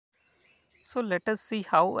So let us see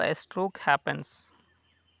how a stroke happens.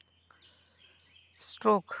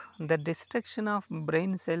 Stroke, the destruction of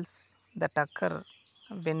brain cells that occur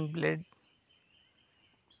when blood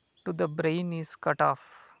to the brain is cut off,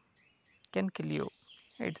 can kill you.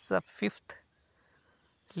 It's the fifth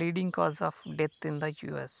leading cause of death in the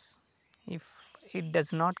US. If it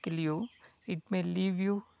does not kill you, it may leave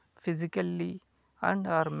you physically and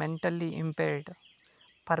or mentally impaired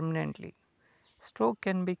permanently. Stroke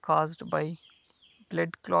can be caused by blood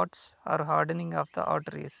clots or hardening of the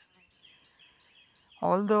arteries.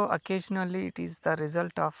 Although occasionally it is the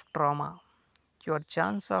result of trauma, your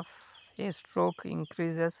chance of a stroke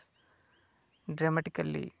increases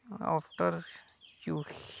dramatically after you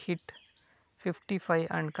hit 55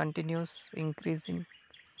 and continues increasing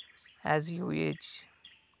as you age.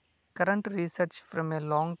 Current research from a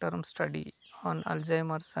long term study on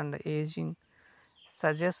Alzheimer's and aging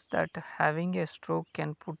suggests that having a stroke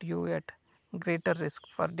can put you at greater risk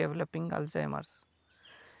for developing Alzheimer's.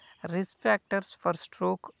 Risk factors for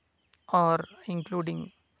stroke are including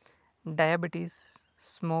diabetes,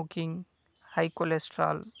 smoking, high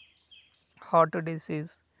cholesterol, heart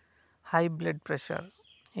disease, high blood pressure.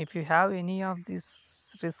 If you have any of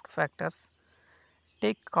these risk factors,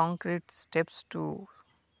 take concrete steps to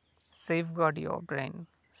safeguard your brain.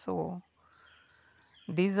 So,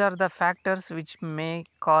 these are the factors which may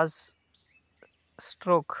cause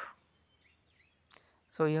stroke.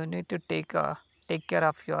 So, you need to take care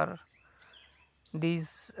of your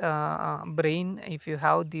these brain. If you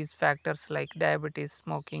have these factors like diabetes,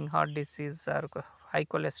 smoking, heart disease, or high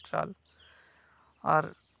cholesterol,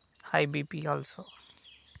 or high BP also.